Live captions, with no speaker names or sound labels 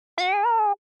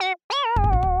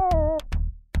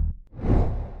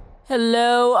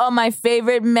Hello, all my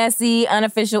favorite messy,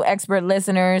 unofficial expert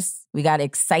listeners. We got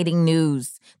exciting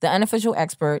news. The Unofficial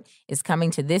Expert is coming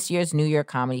to this year's New York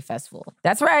Comedy Festival.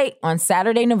 That's right. On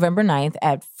Saturday, November 9th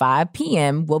at 5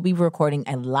 p.m., we'll be recording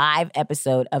a live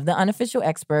episode of The Unofficial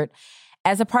Expert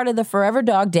as a part of the Forever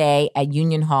Dog Day at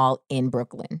Union Hall in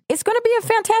Brooklyn. It's going to be a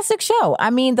fantastic show.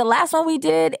 I mean, the last one we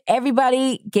did,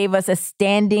 everybody gave us a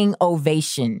standing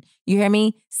ovation. You hear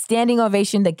me? Standing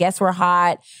ovation. The guests were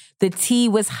hot. The tea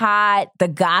was hot. The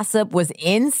gossip was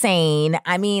insane.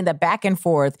 I mean, the back and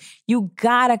forth. You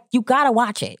gotta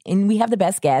watch it. And we have the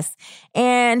best guests.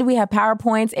 And we have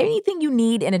PowerPoints. Anything you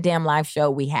need in a damn live show,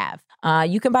 we have.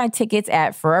 You can buy tickets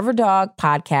at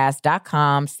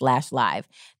foreverdogpodcast.com/live.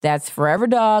 That's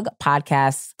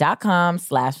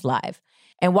foreverdogpodcast.com/live.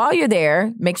 And while you're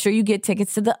there, make sure you get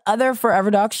tickets to the other Forever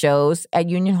Dog shows at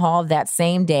Union Hall that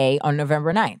same day on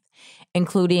November 9th,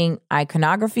 including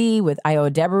Iconography with Io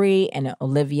Debary and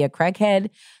Olivia Craighead,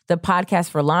 The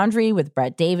Podcast for Laundry with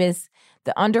Brett Davis,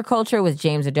 The Underculture with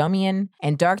James Adomian,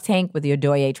 and Dark Tank with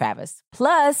Yodoye Travis.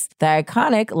 Plus, the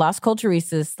iconic Las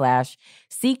Culturistas /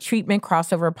 Seek Treatment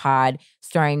crossover pod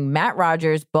starring Matt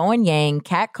Rogers, Bowen Yang,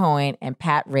 Kat Cohen, and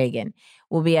Pat Reagan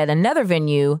will be at another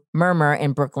venue, Murmur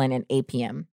in Brooklyn at 8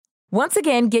 p.m. Once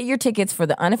again, get your tickets for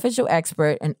The Unofficial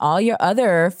Expert and all your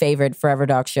other favorite Forever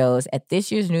Dog shows at this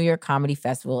year's New York Comedy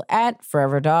Festival at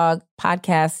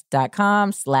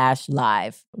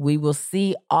foreverdogpodcast.com/live. We will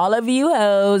see all of you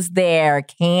hoes there.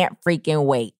 Can't freaking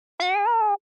wait.